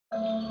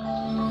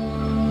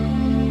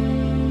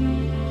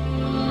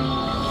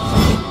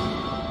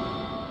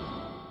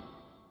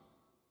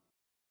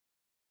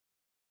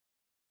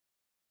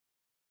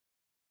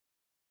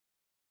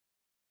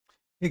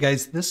Hey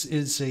guys, this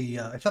is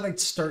I thought I'd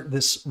start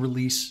this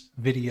release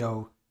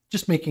video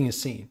just making a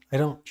scene. I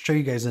don't show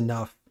you guys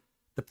enough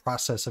the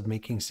process of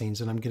making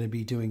scenes, and I'm going to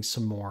be doing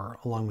some more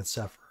along with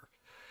Zephyr.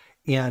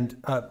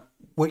 And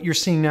what you're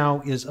seeing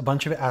now is a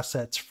bunch of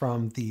assets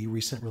from the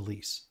recent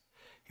release.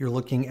 You're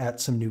looking at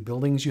some new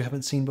buildings you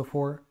haven't seen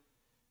before.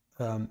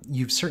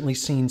 You've certainly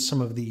seen some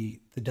of the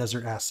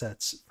desert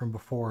assets from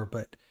before,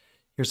 but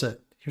here's a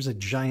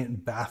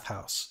giant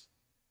bathhouse.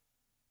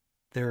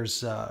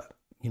 There's a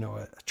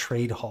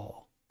trade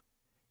hall.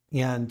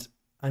 And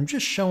I'm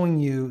just showing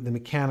you the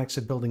mechanics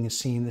of building a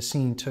scene. The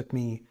scene took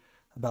me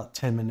about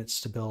 10 minutes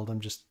to build.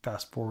 I'm just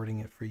fast forwarding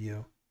it for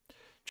you,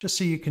 just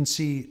so you can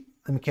see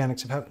the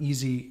mechanics of how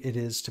easy it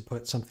is to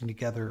put something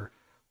together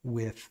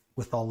with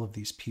all of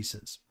these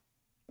pieces.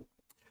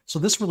 So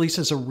this release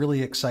is a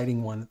really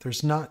exciting one.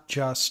 There's not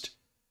just,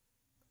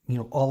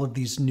 all of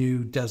these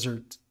new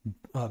desert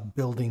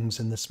buildings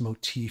and this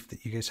motif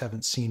that you guys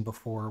haven't seen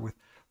before with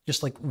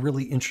just like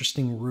really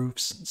interesting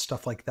roofs and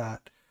stuff like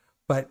that.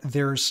 But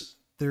there's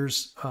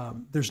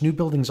new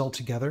buildings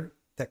altogether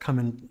that come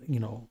in,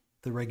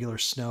 the regular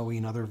snowy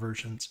and other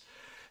versions.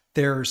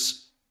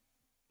 There's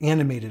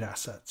animated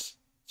assets.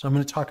 So I'm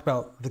going to talk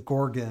about the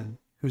Gorgon,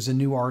 who's a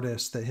new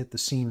artist that hit the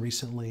scene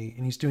recently,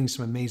 and he's doing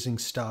some amazing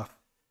stuff.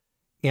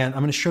 And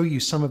I'm going to show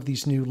you some of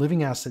these new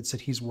living assets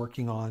that he's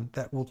working on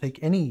that will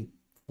take any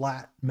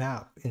flat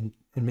map and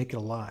make it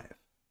alive.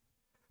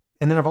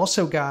 And then I've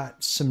also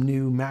got some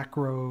new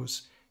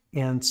macros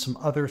and some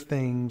other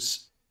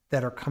things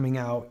that are coming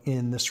out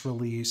in this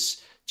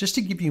release just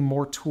to give you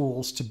more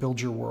tools to build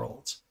your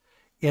worlds.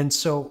 And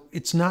so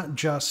it's not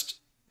just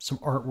some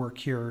artwork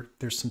here.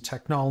 There's some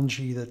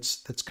technology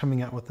that's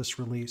coming out with this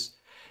release.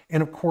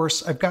 And of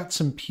course, I've got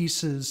some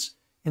pieces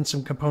and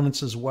some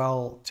components as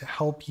well to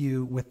help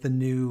you with the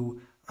new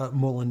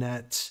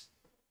Moulinette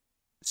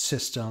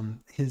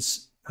system,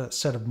 his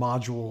set of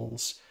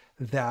modules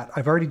that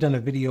I've already done a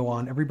video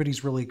on.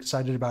 Everybody's really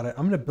excited about it.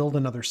 I'm going to build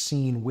another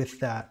scene with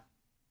that.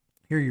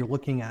 Here you're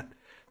looking at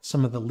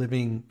some of the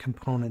living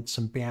components,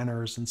 some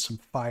banners and some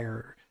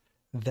fire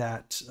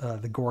that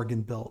the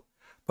Gorgon built.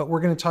 But we're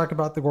going to talk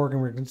about the Gorgon.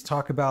 We're going to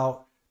talk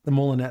about the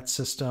Moulinette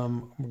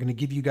system. We're going to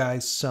give you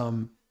guys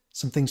some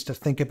things to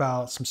think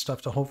about, some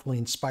stuff to hopefully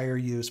inspire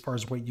you as far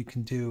as what you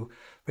can do.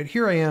 But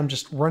here I am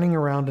just running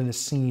around in a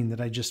scene that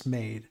I just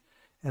made.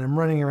 And I'm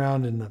running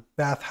around in the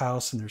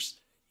bathhouse, and you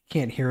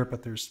can't hear it,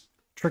 but there's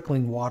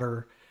trickling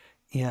water,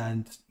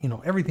 and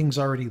everything's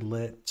already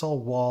lit. It's all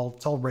walled,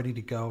 it's all ready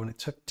to go, and it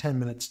took 10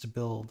 minutes to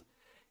build.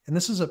 And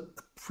this is a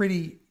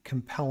pretty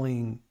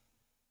compelling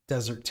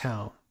desert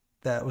town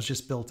that was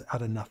just built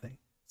out of nothing.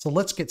 So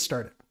let's get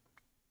started.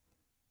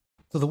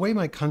 So the way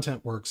my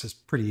content works is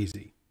pretty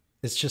easy.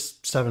 It's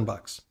just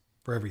 $7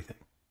 for everything.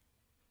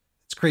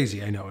 It's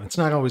crazy, I know, and it's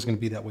not always going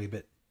to be that way,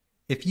 but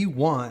if you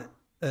want,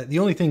 the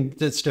only thing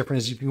that's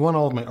different is if you want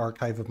all of my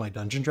archive of my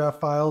Dungeon Draft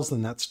files,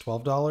 then that's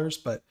 $12.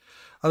 But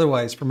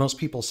otherwise, for most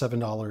people,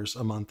 $7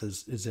 a month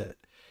is it.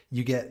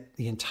 You get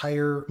the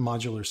entire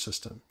modular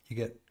system. You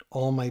get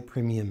all my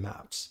premium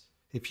maps.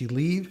 If you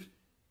leave,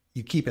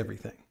 you keep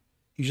everything.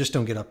 You just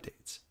don't get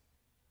updates.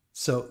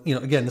 So,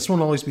 again, this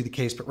won't always be the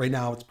case, but right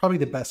now it's probably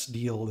the best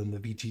deal in the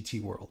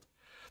VTT world.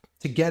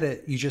 To get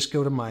it, you just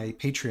go to my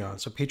Patreon.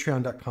 So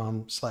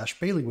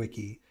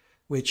patreon.com/Baileywiki,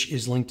 which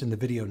is linked in the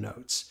video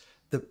notes.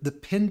 The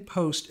pinned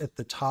post at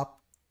the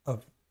top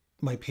of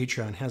my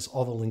Patreon has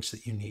all the links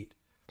that you need.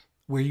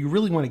 Where you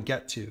really want to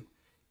get to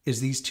is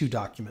these two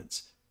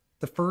documents.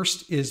 The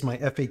first is my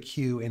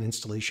FAQ and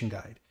installation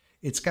guide.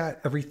 It's got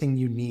everything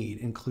you need,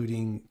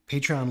 including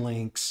Patreon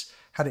links,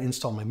 how to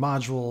install my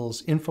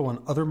modules, info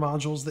on other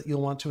modules that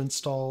you'll want to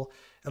install,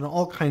 and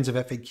all kinds of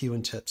FAQ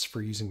and tips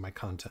for using my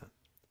content.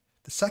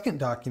 The second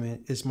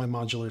document is my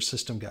modular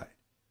system guide.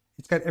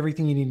 It's got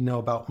everything you need to know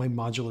about my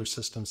modular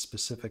system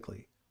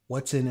specifically.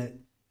 What's in it,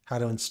 how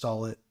to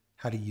install it,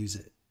 how to use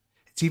it.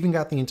 It's even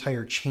got the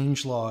entire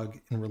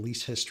changelog and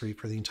release history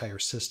for the entire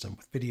system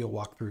with video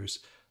walkthroughs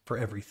for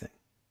everything.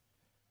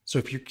 So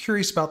if you're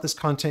curious about this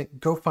content,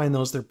 go find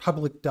those. They're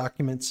public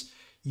documents.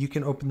 You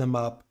can open them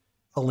up.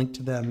 I'll link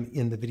to them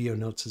in the video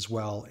notes as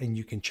well, and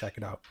you can check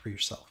it out for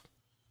yourself.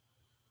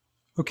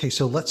 Okay,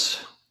 so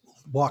let's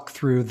walk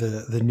through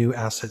the new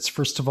assets.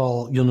 First of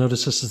all, you'll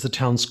notice this is the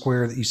town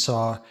square that you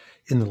saw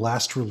in the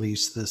last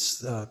release,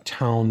 this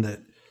town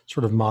that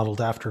sort of modeled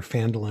after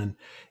Phandalin.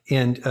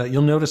 And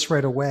you'll notice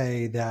right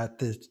away that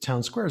the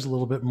town square is a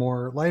little bit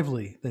more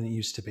lively than it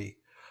used to be.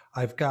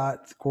 I've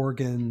got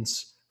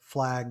Gorgon's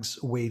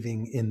flags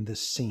waving in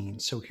this scene.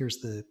 So here's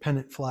the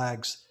pennant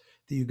flags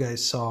that you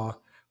guys saw.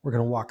 We're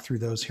going to walk through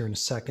those here in a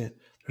second.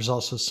 There's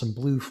also some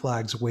blue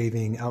flags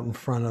waving out in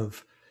front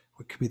of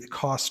what could be the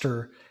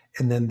coster.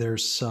 And then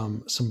there's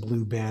some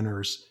blue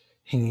banners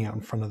hanging out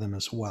in front of them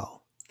as well.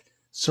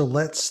 So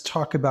let's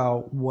talk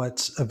about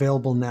what's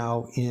available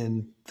now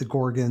in the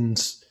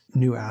Gorgon's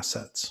new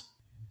assets.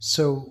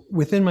 So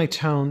within my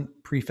town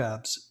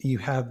prefabs, you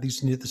have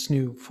this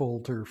new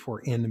folder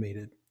for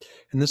animated.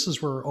 And this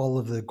is where all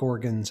of the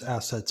Gorgon's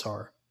assets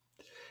are.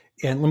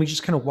 And let me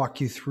just kind of walk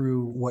you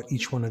through what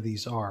each one of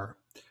these are.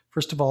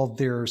 First of all,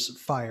 there's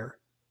fire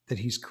that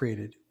he's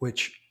created,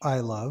 which I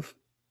love.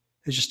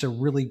 It's just a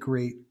really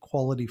great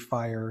quality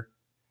fire.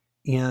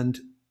 And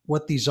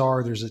what these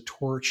are, there's a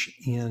torch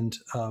and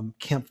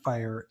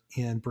campfire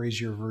and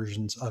brazier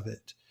versions of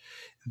it.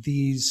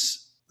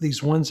 These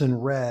ones in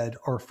red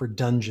are for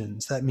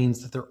dungeons. That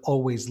means that they're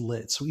always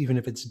lit. So even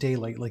if it's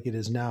daylight like it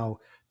is now,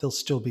 they'll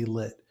still be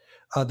lit.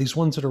 These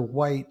ones that are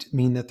white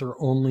mean that they're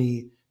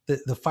only,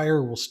 the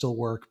fire will still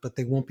work, but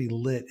they won't be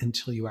lit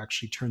until you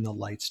actually turn the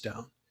lights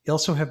down. You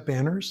also have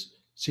banners.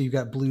 So you've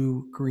got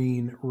blue,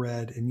 green,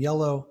 red, and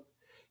yellow.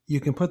 You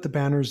can put the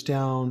banners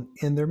down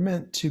and they're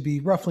meant to be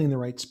roughly in the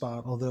right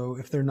spot. Although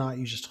if they're not,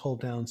 you just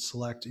hold down,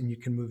 select, and you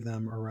can move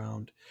them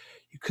around.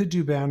 You could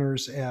do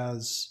banners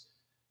as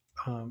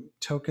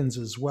tokens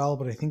as well,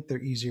 but I think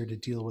they're easier to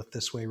deal with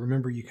this way.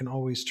 Remember, you can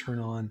always turn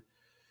on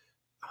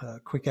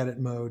quick edit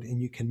mode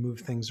and you can move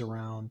things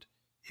around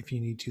if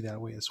you need to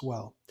that way as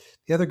well.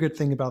 The other good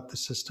thing about the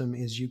system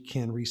is you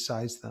can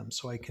resize them.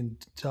 So I can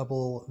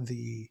double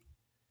the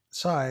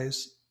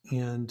size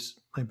and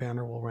my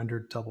banner will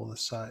render double the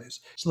size.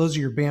 So those are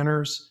your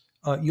banners.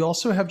 You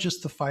also have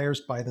just the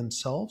fires by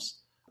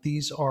themselves.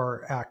 These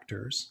are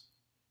actors.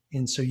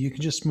 And so you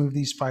can just move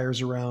these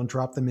fires around,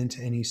 drop them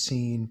into any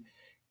scene,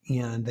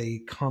 and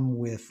they come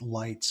with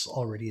lights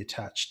already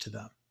attached to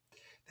them.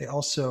 They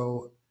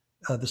also,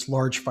 this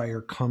large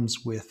fire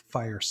comes with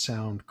fire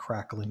sound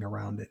crackling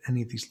around it.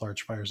 Any of these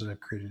large fires that I've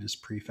created as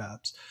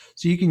prefabs.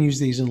 So you can use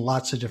these in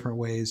lots of different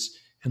ways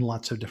in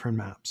lots of different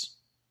maps.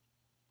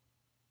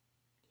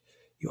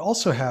 You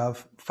also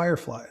have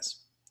fireflies.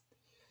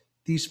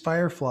 These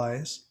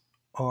fireflies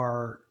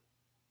come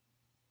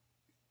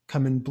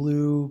in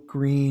blue,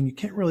 green. You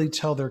can't really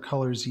tell their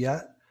colors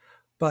yet,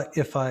 but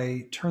if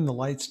I turn the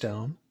lights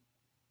down,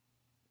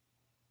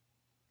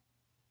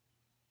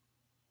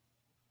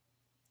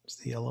 it's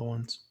the yellow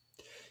ones,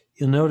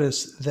 you'll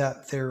notice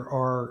that there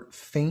are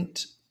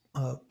faint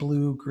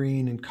blue,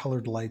 green, and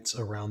colored lights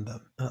around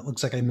them. It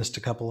looks like I missed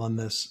a couple on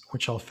this,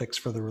 which I'll fix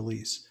for the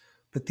release.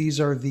 But these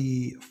are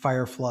the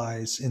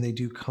fireflies, and they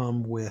do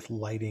come with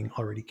lighting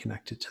already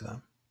connected to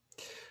them.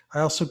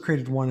 I also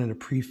created one in a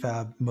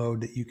prefab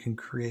mode that you can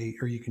create,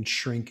 or you can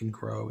shrink and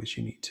grow as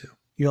you need to.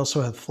 You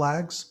also have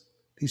flags.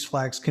 These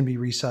flags can be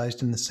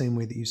resized in the same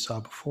way that you saw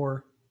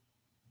before.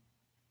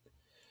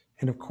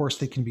 And of course,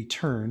 they can be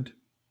turned.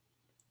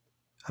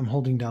 I'm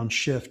holding down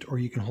Shift, or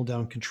you can hold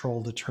down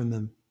Control to turn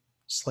them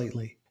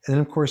slightly. And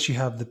then of course you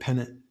have the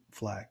pennant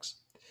flags.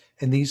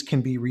 And these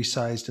can be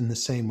resized in the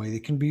same way. They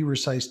can be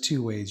resized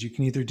two ways. You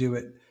can either do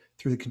it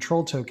through the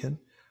control token,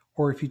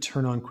 or if you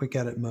turn on quick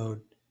edit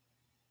mode,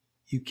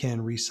 you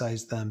can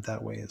resize them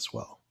that way as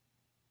well.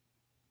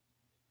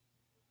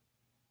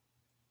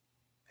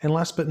 And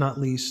last but not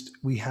least,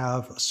 we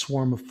have a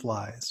swarm of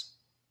flies.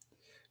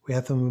 We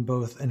have them in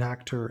both an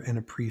actor and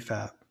a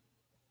prefab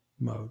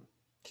mode.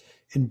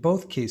 In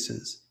both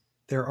cases,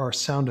 there are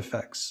sound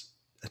effects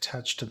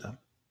attached to them.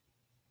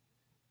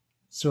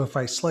 So if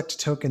I select a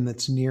token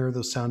that's near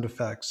those sound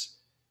effects,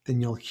 then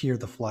you'll hear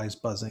the flies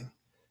buzzing.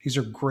 These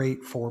are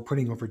great for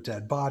putting over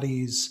dead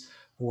bodies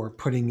or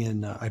putting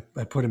in, I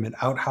put them in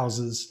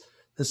outhouses.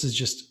 This is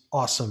just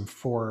awesome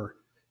for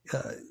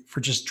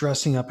just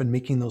dressing up and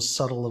making those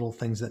subtle little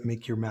things that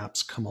make your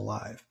maps come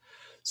alive.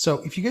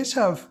 So if you guys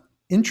have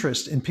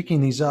interest in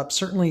picking these up,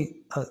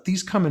 certainly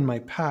these come in my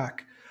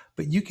pack,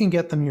 but you can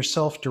get them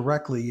yourself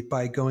directly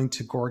by going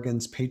to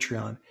Gorgon's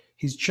Patreon.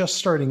 He's just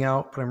starting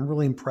out, but I'm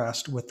really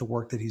impressed with the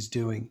work that he's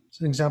doing.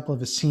 It's an example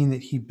of a scene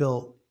that he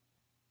built.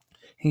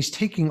 He's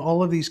taking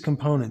all of these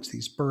components,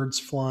 these birds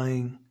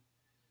flying,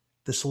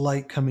 this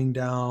light coming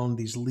down,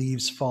 these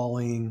leaves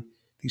falling,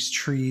 these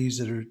trees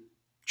that are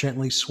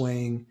gently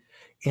swaying,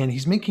 and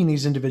he's making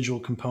these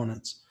individual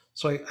components.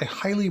 So I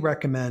highly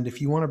recommend,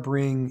 if you want to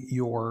bring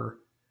your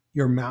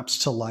maps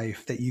to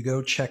life, that you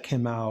go check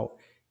him out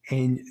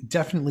and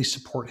definitely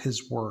support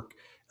his work.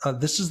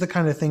 This is the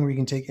kind of thing where you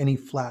can take any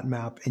flat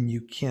map and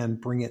you can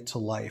bring it to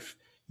life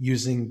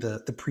using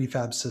the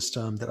prefab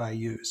system that I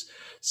use.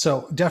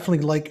 So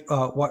definitely like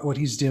what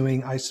he's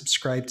doing. I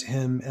subscribe to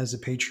him as a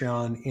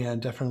Patreon and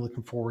definitely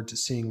looking forward to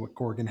seeing what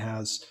Gorgon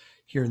has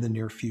here in the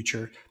near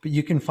future. But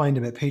you can find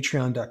him at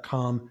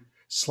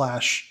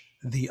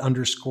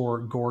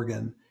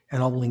patreon.com/the_Gorgon,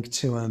 and I'll link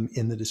to him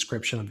in the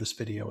description of this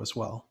video as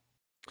well.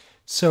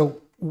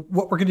 So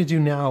what we're going to do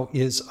now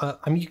is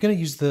I'm going to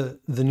use the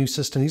new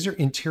system. These are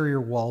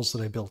interior walls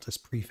that I built as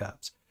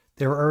prefabs.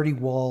 They're already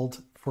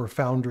walled for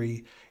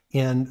Foundry,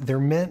 and they're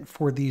meant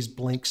for these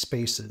blank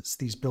spaces,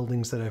 these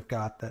buildings that I've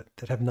got that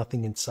have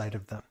nothing inside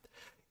of them.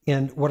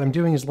 And what I'm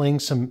doing is laying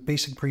some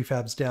basic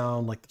prefabs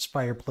down, like those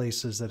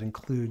fireplaces that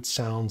include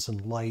sounds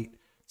and light,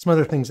 some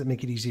other things that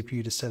make it easy for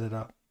you to set it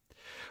up.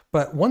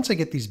 But once I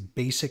get these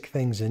basic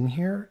things in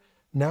here,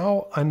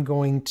 now I'm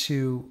going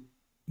to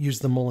use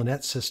the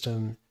Moulinette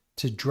system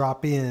to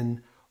drop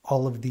in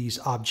all of these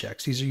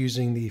objects. These are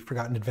using the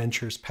Forgotten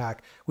Adventures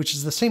pack, which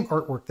is the same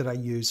artwork that I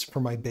use for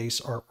my base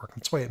artwork.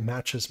 That's why it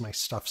matches my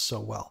stuff so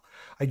well.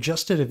 I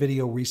just did a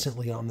video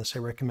recently on this. I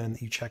recommend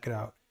that you check it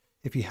out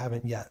if you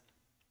haven't yet.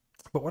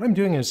 But what I'm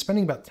doing is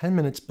spending about 10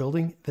 minutes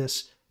building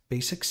this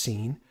basic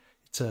scene.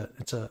 It's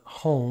a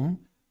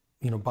home,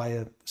 by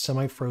a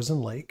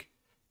semi-frozen lake.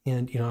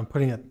 And, I'm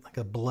putting like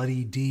a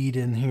bloody deed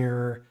in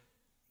here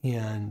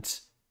and,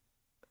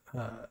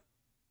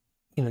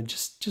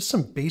 just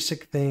some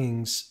basic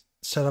things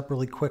set up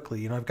really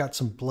quickly. I've got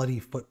some bloody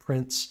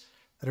footprints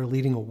that are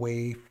leading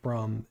away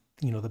from,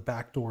 the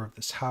back door of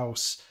this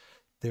house.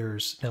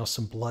 There's now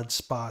some blood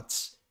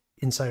spots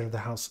inside of the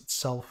house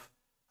itself.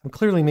 I'm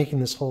clearly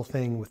making this whole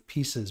thing with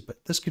pieces,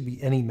 but this could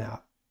be any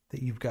map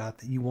that you've got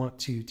that you want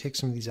to take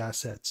some of these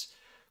assets,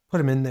 put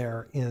them in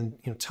there and,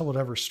 tell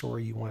whatever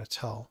story you want to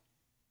tell.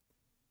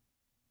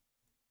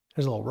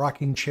 There's a little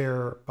rocking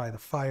chair by the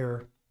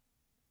fire.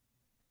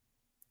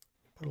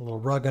 Put a little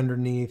rug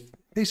underneath.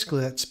 Basically,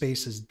 that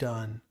space is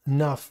done.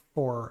 Enough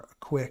for a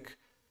quick,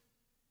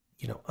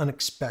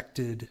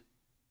 unexpected,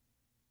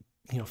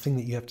 thing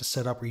that you have to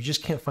set up where you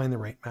just can't find the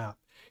right map.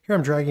 Here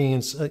I'm dragging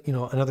in,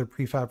 another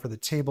prefab for the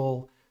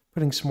table,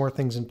 putting some more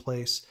things in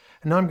place.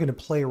 And now I'm going to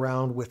play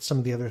around with some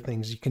of the other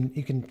things. You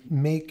can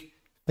make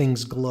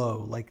things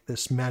glow, like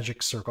this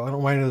magic circle. I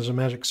don't mind there's a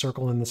magic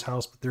circle in this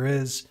house, but there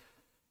is.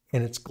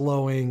 And it's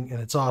glowing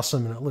and it's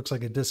awesome and it looks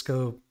like a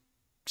disco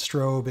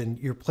strobe, and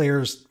your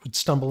players would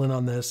stumble in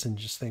on this and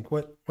just think,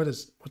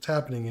 what's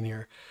happening in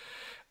here?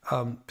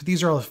 But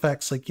these are all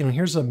effects. Like,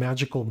 here's a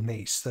magical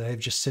mace that I have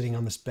just sitting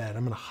on this bed.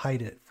 I'm going to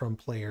hide it from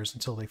players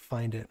until they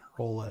find it and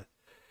roll an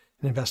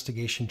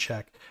investigation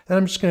check. And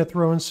I'm just going to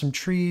throw in some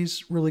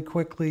trees really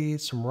quickly,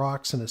 some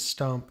rocks and a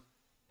stump.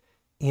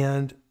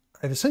 And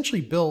I've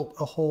essentially built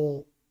a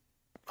whole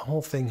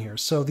thing here.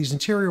 So these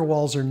interior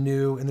walls are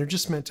new and they're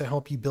just meant to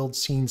help you build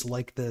scenes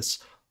like this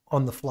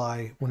on the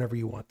fly whenever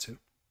you want to.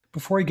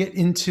 Before I get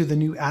into the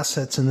new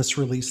assets in this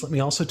release, let me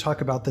also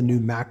talk about the new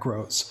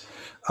macros.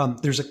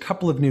 There's a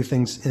couple of new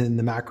things in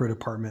the macro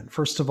department.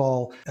 First of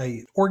all,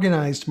 I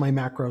organized my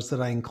macros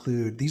that I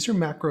include. These are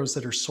macros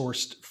that are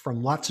sourced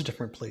from lots of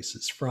different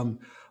places, from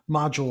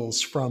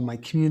modules, from my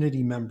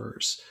community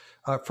members,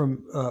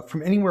 from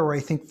anywhere where I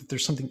think that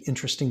there's something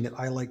interesting that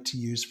I like to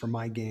use for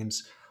my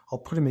games. I'll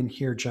put them in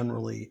here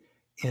generally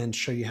and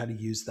show you how to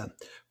use them.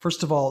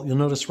 First of all, you'll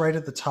notice right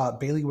at the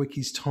top,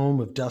 Baileywikis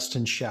Tome of Dust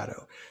and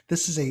Shadow.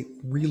 This is a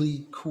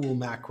really cool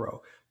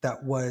macro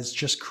that was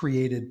just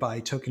created by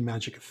Token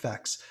Magic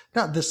Effects.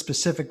 Not this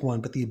specific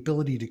one, but the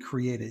ability to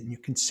create it. And you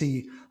can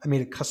see I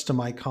made a custom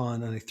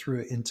icon and I threw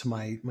it into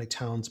my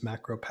town's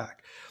macro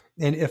pack.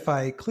 And if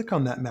I click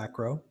on that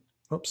macro,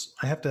 oops,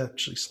 I have to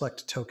actually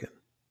select a token.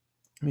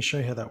 Let me show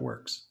you how that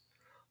works.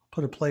 I'll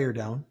put a player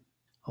down,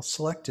 I'll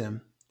select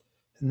him,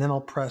 and then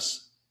I'll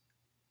press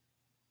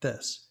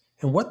this.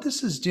 And what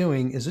this is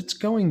doing is it's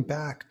going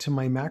back to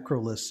my macro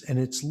list and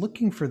it's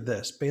looking for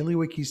this,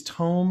 Baileywikis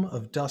Tome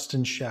of Dust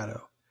and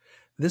Shadow.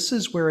 This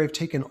is where I've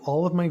taken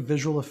all of my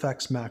visual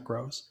effects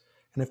macros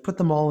and I've put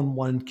them all in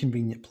one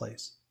convenient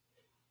place.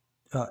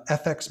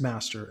 FX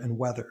Master and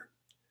Weather,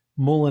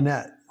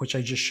 Moulinette, which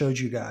I just showed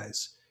you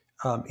guys,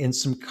 and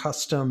some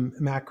custom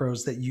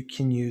macros that you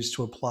can use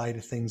to apply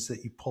to things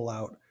that you pull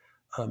out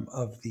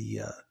of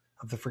the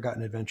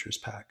Forgotten Adventures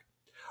pack.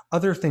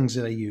 Other things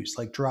that I use,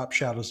 like drop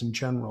shadows in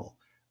general,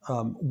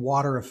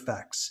 water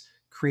effects,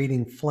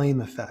 creating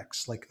flame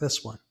effects like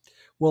this one.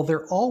 Well,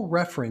 they're all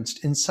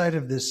referenced inside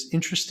of this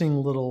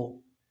interesting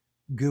little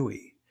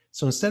GUI.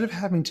 So instead of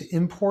having to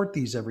import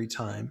these every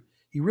time,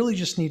 you really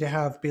just need to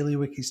have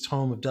Baileywikis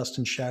Tome of Dust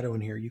and Shadow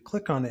in here. You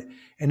click on it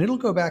and it'll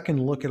go back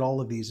and look at all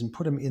of these and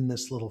put them in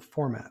this little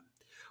format.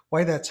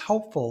 Why that's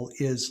helpful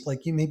is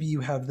like maybe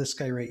you have this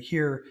guy right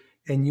here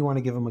and you want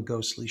to give him a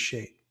ghostly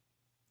shape.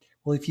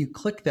 Well, if you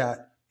click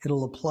that,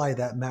 it'll apply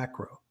that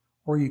macro,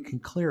 or you can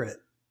clear it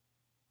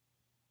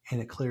and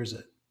it clears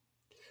it.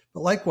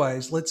 But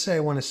likewise, let's say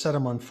I want to set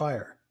them on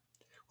fire.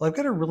 Well, I've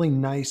got a really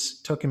nice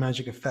Token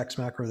Magic Effects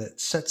macro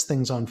that sets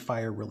things on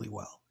fire really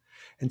well.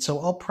 And so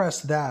I'll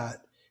press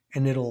that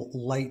and it'll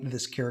light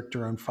this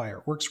character on fire.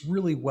 It works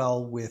really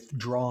well with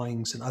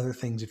drawings and other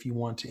things if you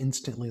want to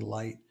instantly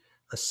light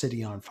a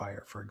city on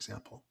fire, for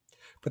example.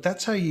 But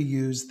that's how you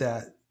use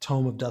that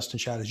Tome of Dust and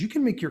Shadows. You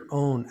can make your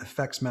own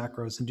effects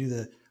macros and do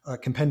the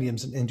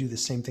compendiums and do the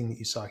same thing that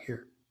you saw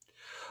here.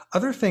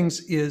 Other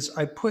things is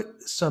I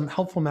put some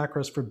helpful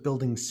macros for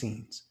building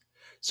scenes.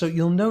 So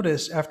you'll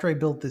notice after I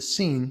build this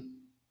scene,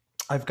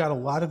 I've got a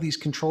lot of these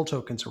control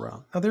tokens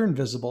around. Now they're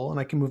invisible and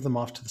I can move them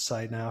off to the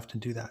side and I often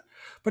do that.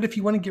 But if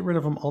you want to get rid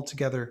of them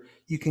altogether,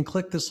 you can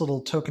click this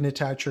little token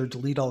attacher,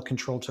 delete all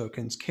control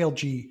tokens.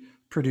 KLG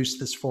produced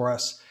this for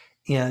us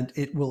and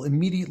it will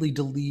immediately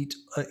delete,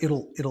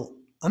 it'll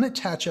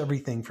unattach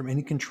everything from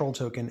any control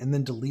token and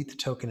then delete the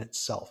token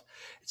itself.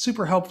 It's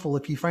super helpful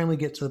if you finally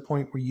get to the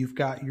point where you've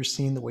got your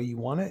scene the way you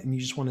want it and you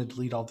just want to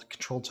delete all the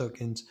control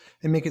tokens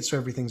and make it so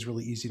everything's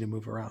really easy to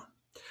move around.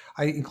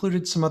 I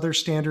included some other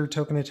standard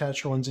token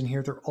attacher ones in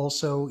here. They're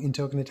also in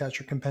Token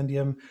Attacher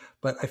Compendium,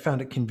 but I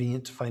found it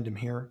convenient to find them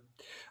here.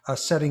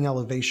 Setting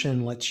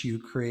elevation lets you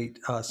create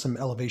some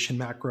elevation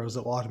macros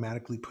that will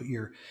automatically put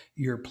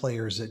your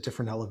players at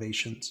different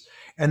elevations.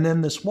 And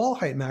then this wall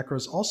height macro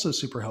is also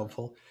super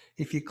helpful.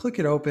 If you click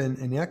it open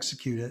and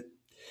execute it,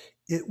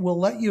 it will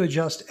let you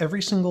adjust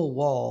every single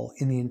wall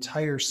in the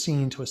entire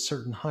scene to a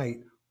certain height,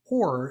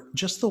 or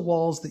just the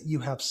walls that you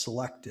have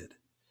selected.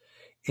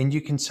 And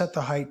you can set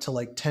the height to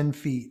like 10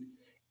 feet,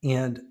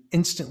 and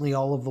instantly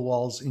all of the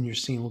walls in your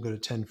scene will go to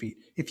 10 feet.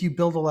 If you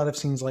build a lot of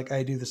scenes like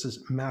I do, this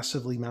is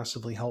massively,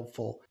 massively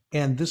helpful.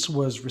 And this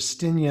was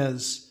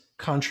Ristinya's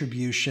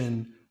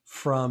contribution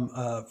from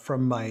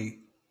my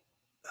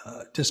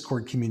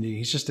Discord community.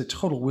 He's just a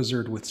total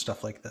wizard with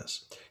stuff like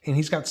this. And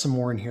he's got some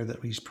more in here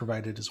that he's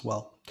provided as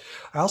well.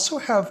 I also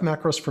have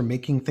macros for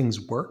making things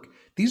work.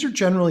 These are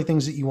generally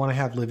things that you want to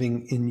have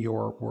living in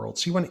your world.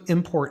 So you want to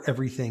import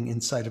everything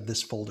inside of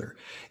this folder.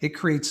 It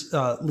creates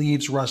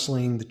leaves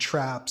rustling, the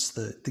traps,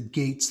 the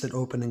gates that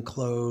open and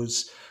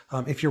close.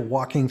 If you're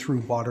walking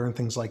through water and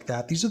things like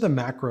that, these are the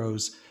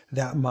macros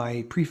that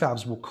my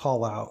prefabs will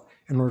call out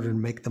in order to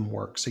make them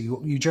work. So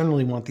you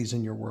generally want these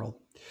in your world.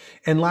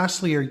 And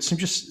lastly are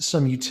just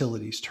some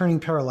utilities, turning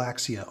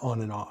parallaxia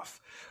on and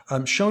off,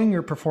 showing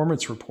your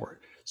performance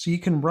report. So you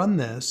can run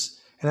this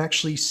and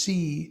actually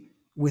see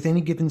with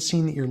any given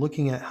scene that you're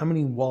looking at how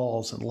many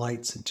walls and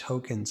lights and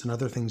tokens and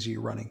other things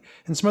you're running,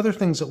 and some other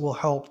things that will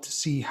help to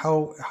see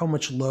how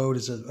much load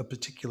is a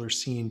particular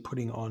scene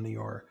putting on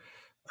your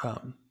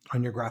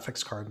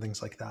graphics card and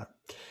things like that.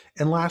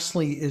 And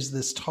lastly is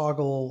this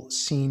toggle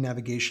scene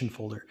navigation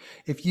folder.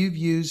 If you've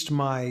used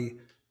my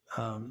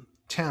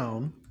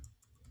town,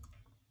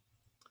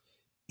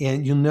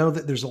 and you'll know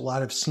that there's a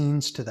lot of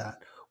scenes to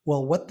that.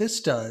 Well, what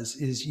this does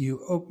is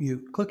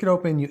you click it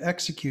open, you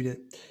execute it,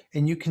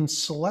 and you can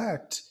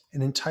select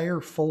an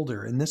entire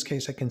folder. In this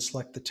case, I can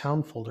select the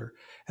town folder,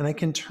 and I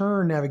can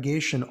turn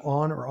navigation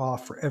on or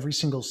off for every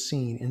single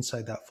scene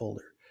inside that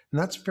folder. And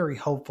that's very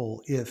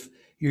helpful if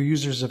your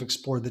users have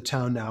explored the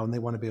town now and they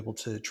want to be able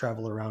to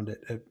travel around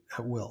it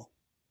at will.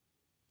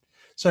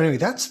 So anyway,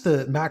 that's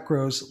the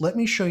macros. Let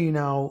me show you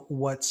now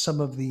what some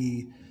of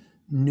the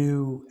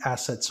new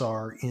assets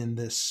are in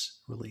this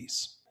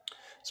release.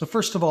 So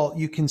first of all,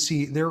 you can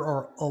see there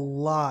are a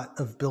lot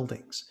of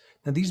buildings.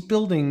 Now these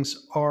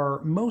buildings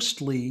are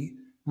mostly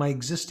my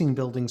existing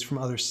buildings from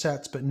other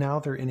sets, but now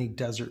they're in a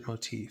desert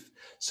motif.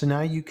 So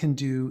now you can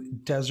do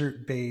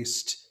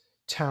desert-based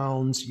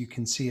towns. You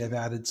can see I've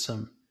added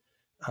some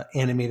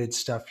animated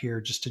stuff here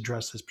just to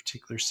dress this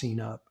particular scene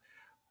up.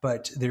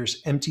 But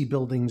there's empty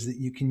buildings that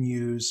you can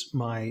use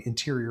my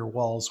interior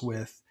walls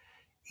with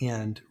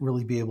and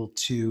really be able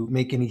to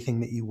make anything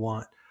that you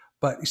want.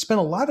 But you spend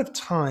a lot of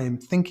time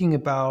thinking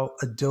about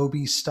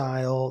Adobe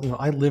style.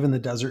 I live in the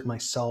desert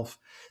myself.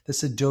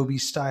 This Adobe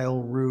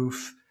style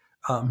roof,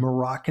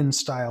 Moroccan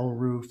style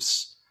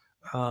roofs,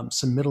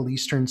 some Middle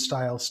Eastern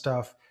style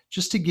stuff,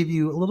 just to give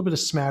you a little bit of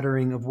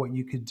smattering of what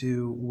you could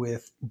do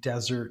with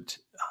desert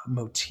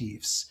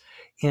motifs.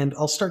 And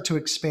I'll start to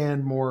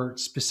expand more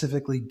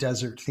specifically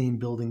desert themed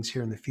buildings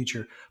here in the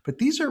future. But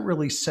these are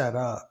really set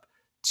up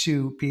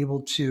to be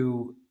able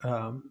to,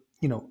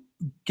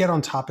 get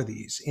on top of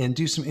these and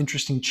do some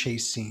interesting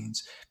chase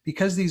scenes.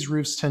 Because these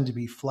roofs tend to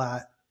be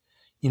flat,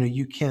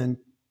 you can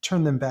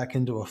turn them back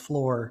into a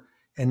floor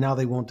and now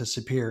they won't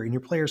disappear and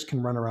your players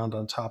can run around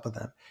on top of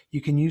them.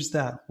 You can use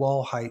that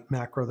wall height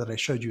macro that I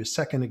showed you a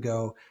second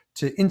ago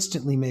to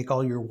instantly make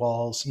all your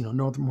walls,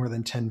 no more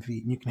than 10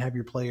 feet. And you can have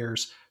your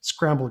players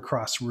scramble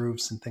across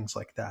roofs and things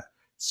like that.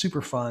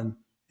 Super fun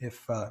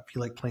if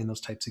you like playing those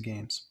types of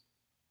games.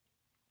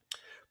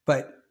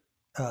 But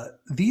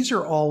these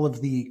are all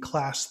of the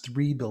class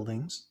 3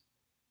 buildings,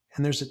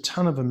 and there's a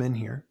ton of them in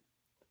here.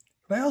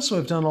 But I also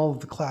have done all of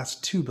the class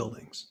 2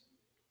 buildings.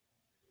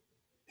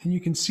 And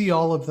you can see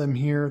all of them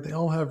here. They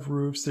all have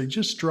roofs. They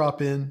just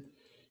drop in.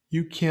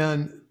 You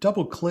can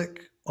double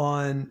click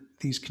on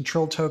these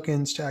control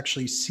tokens to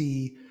actually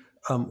see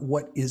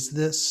what is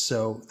this.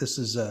 So this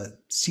is a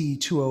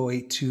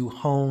C2082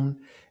 home,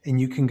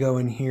 and you can go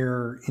in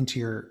here into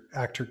your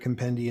actor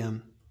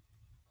compendium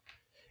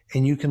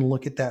and you can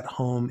look at that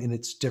home in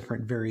its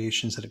different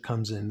variations that it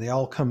comes in. They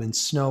all come in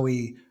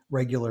snowy,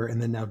 regular,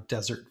 and then now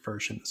desert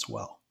version as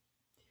well.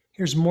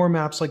 Here's more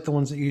maps like the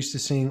ones that you're used to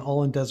seeing,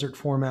 all in desert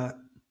format.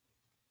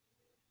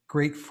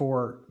 Great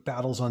for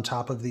battles on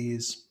top of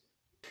these.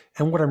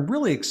 And what I'm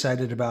really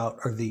excited about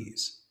are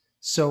these.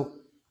 So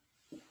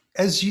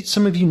as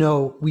some of you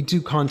know, we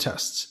do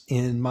contests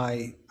in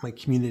my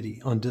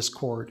community on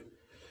Discord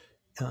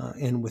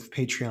and with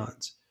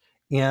Patreons.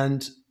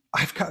 And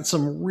I've got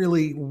some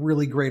really,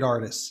 really great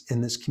artists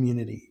in this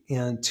community.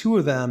 And 2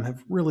 of them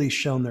have really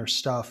shown their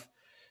stuff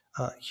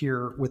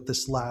here with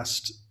this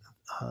last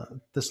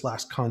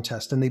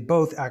contest. And they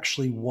both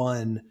actually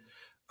won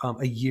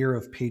a year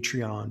of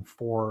Patreon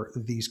for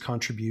these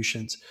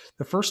contributions.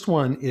 The first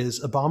one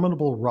is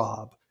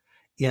Abominablerob,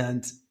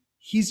 and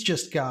he's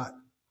just got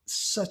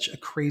such a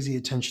crazy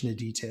attention to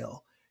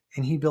detail.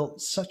 And he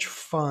built such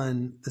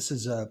fun. This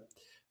is a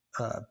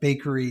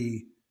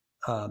bakery,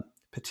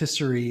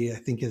 patisserie, I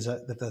think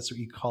that's what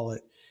you call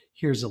it.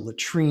 Here's a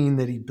latrine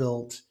that he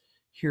built.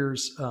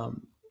 Here's,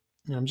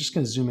 I'm just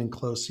going to zoom in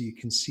close so you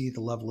can see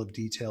the level of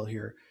detail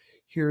here.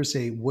 Here's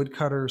a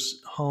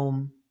woodcutter's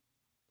home.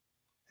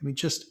 I mean,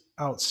 just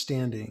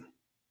outstanding.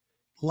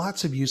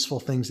 Lots of useful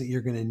things that you're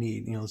going to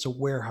need. You know, there's a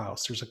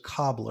warehouse, there's a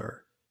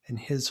cobbler in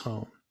his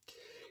home.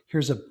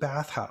 Here's a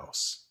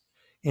bathhouse.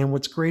 And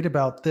what's great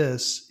about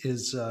this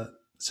is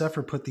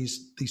Zephyr put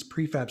these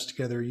prefabs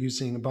together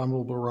using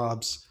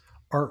Abominablerob's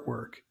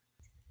artwork.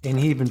 And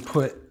he even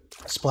put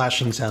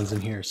splashing sounds in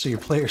here so your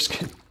players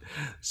can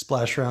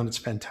splash around. It's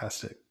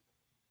fantastic.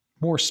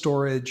 More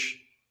storage.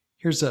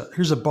 Here's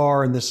a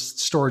bar, and this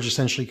storage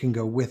essentially can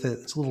go with it.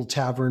 It's a little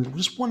tavern,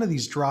 just one of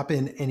these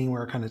drop-in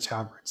anywhere kind of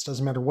taverns.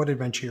 Doesn't matter what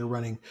adventure you're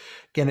running.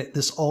 Again,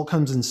 this all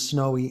comes in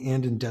snowy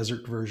and in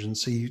desert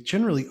versions. So you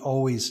generally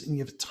always, and you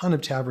have a ton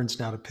of taverns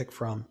now to pick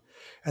from,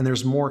 and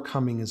there's more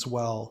coming as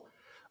well.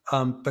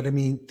 But I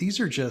mean, these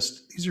are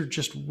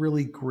just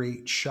really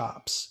great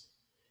shops.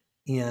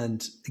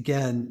 And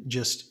again,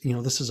 just, you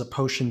know, this is a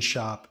potion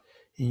shop,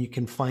 and you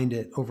can find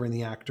it over in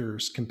the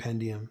Actors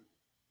Compendium.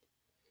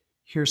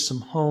 Here's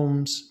some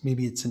homes.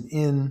 Maybe it's an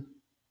inn.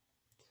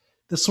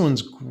 This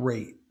one's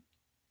great.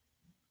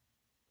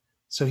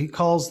 So he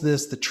calls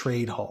this the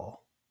trade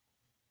hall.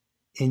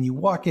 And you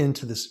walk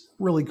into this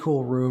really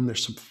cool room.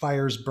 There's some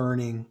fires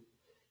burning.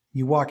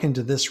 You walk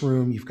into this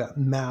room. You've got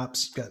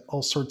maps. You've got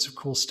all sorts of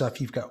cool stuff.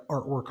 You've got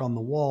artwork on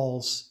the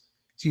walls.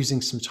 He's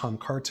using some Tom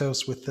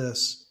Kartos with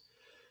this.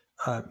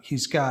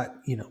 He's got,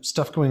 you know,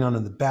 stuff going on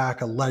in the back,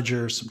 a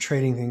ledger, some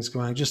trading things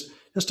going on. Just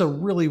a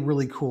really,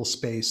 really cool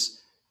space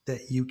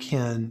that you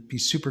can be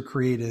super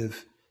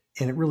creative,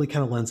 and it really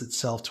kind of lends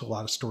itself to a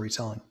lot of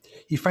storytelling.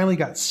 You finally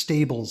got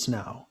stables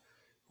now,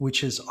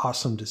 which is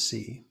awesome to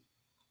see.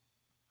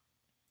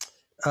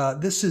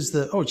 This is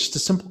just a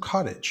simple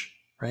cottage,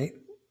 right?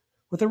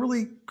 With a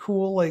really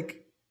cool,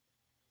 like,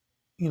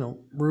 you know,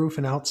 roof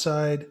and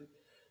outside.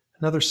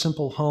 Another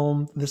simple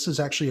home. This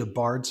is actually a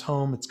bard's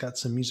home. It's got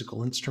some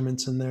musical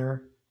instruments in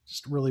there.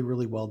 Just really,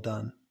 really well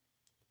done.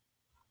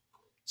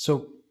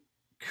 So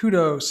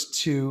kudos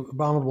to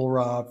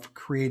Abominablerob for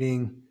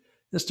creating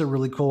just a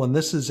really cool one.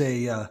 This is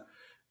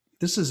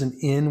an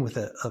inn with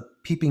a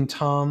peeping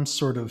Tom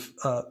sort of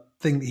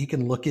thing that he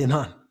can look in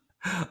on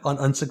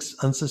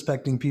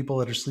unsuspecting people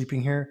that are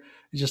sleeping here.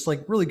 It's just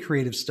like really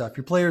creative stuff.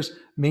 Your players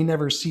may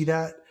never see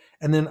that.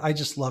 And then I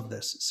just love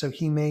this. So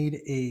he made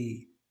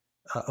a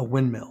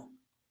windmill,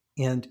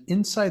 and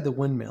inside the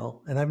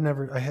windmill, and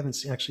I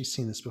haven't actually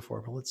seen this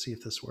before, but let's see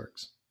if this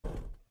works.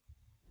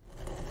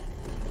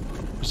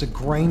 There's a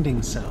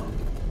grinding sound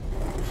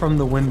from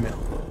the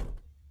windmill.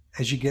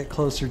 As you get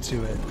closer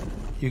to it,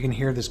 you can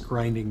hear this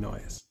grinding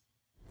noise.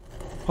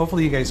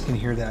 Hopefully you guys can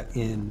hear that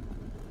in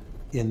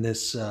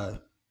this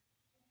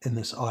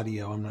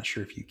audio. I'm not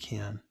sure if you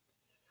can.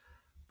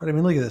 But I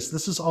mean, look at this.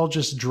 This is all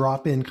just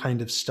drop-in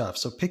kind of stuff.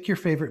 So pick your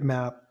favorite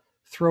map,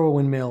 throw a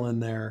windmill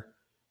in there,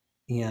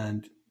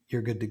 and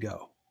you're good to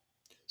go.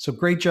 So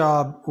great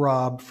job,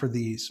 Rob, for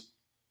these.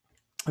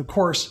 Of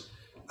course,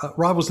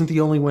 Rob wasn't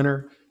the only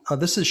winner.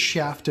 This is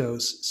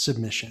Shaftoe's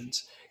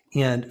submissions,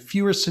 and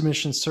fewer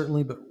submissions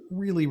certainly, but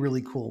really,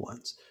 really cool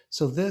ones.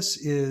 So this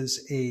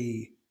is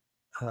a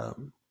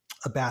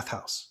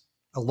bathhouse,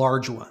 a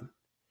large one,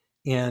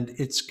 and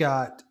it's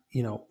got,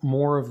 you know,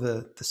 more of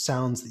the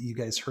sounds that you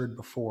guys heard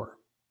before.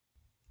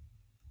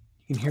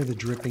 You can hear the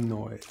dripping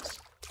noise,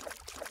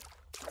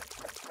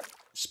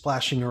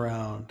 splashing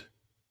around.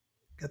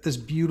 Got this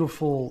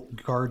beautiful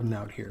garden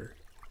out here.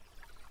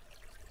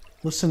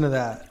 Listen to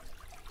that.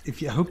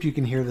 I hope you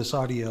can hear this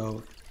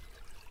audio.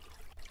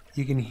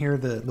 You can hear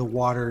the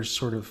waters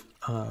sort of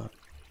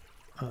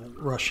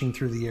rushing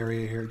through the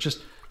area here.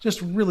 Just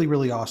really,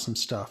 really awesome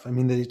stuff. I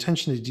mean, the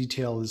attention to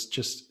detail is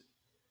just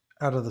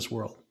out of this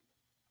world.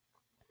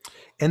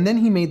 And then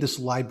he made this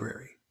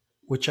library,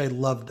 which I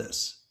love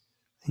this.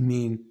 I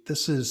mean,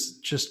 this is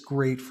just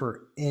great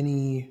for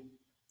any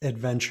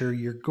adventure.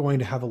 You're going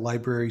to have a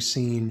library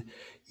scene.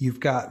 You've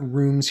got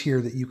rooms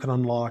here that you can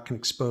unlock and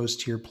expose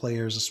to your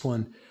players. This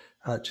one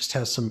just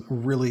has some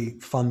really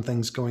fun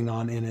things going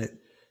on in it.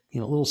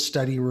 You know, little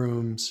study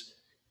rooms,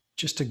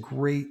 just a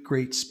great,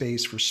 great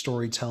space for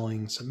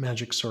storytelling, some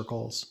magic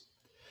circles.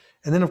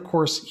 And then, of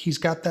course, he's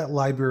got that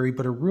library,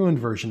 but a ruined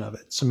version of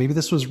it. So maybe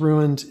this was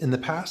ruined in the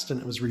past and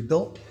it was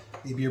rebuilt.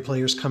 Maybe your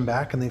players come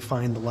back and they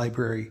find the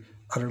library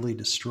utterly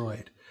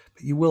destroyed.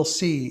 But you will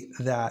see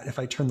that if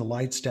I turn the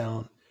lights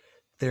down,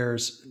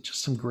 there's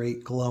just some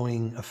great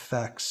glowing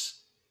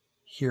effects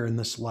here in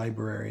this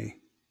library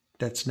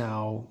that's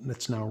now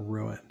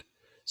ruined.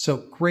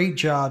 So great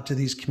job to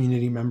these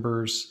community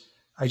members.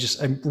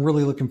 I'm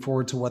really looking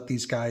forward to what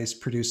these guys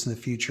produce in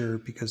the future,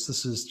 because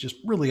this is just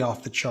really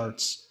off the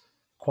charts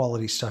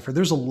quality stuff.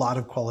 There's a lot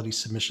of quality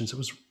submissions. It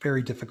was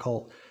very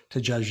difficult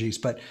judge these.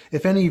 But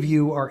if any of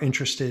you are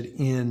interested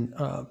in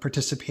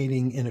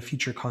participating in a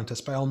future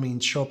contest, by all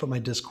means, show up at my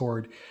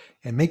Discord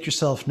and make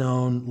yourself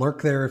known.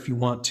 Lurk there if you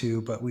want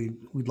to, but we'd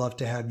love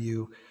to have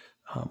you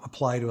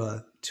apply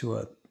to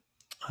a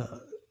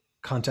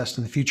contest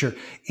in the future.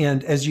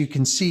 And as you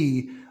can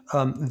see,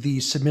 the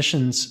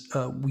submissions,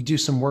 we do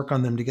some work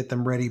on them to get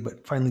them ready,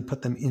 but finally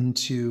put them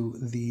into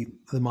the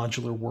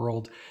modular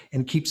world,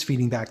 and it keeps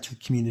feeding back to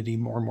the community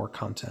more and more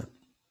content.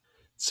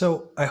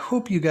 So I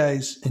hope you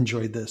guys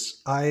enjoyed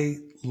this. I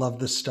love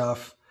this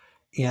stuff,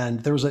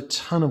 and there was a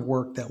ton of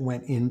work that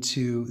went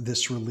into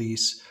this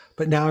release,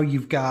 but now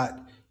you've got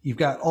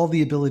all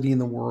the ability in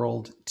the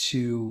world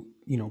to,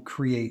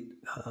 create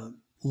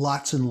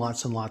lots and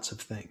lots and lots of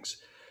things.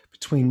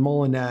 Between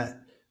Moulinette,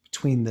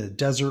 between the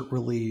desert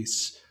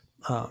release,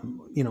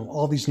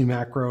 all these new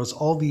macros,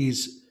 all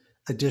these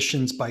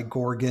additions by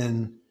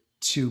Gorgon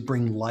to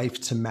bring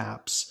life to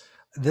maps.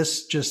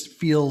 This just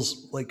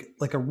feels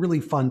like a really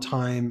fun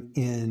time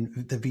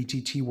in the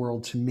VTT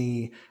world to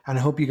me, and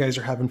I hope you guys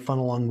are having fun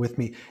along with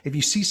me. If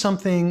you see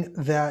something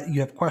that you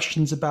have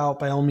questions about,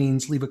 by all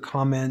means, leave a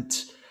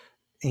comment.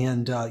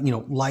 And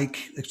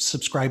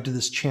subscribe to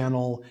this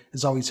channel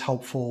is always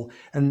helpful.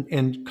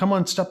 And come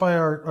on, step by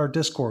our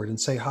Discord and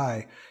say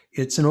hi.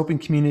 It's an open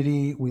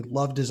community. We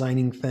love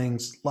designing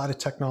things. A lot of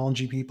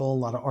technology people, a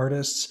lot of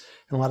artists,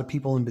 and a lot of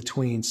people in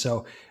between.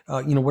 So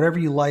whatever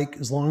you like,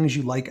 as long as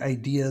you like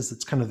ideas,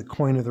 that's kind of the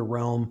coin of the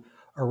realm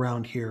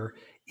around here.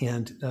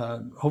 And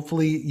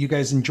hopefully you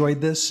guys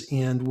enjoyed this,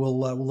 and we'll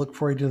look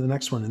forward to the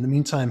next one. In the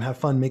meantime, have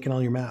fun making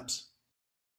all your maps.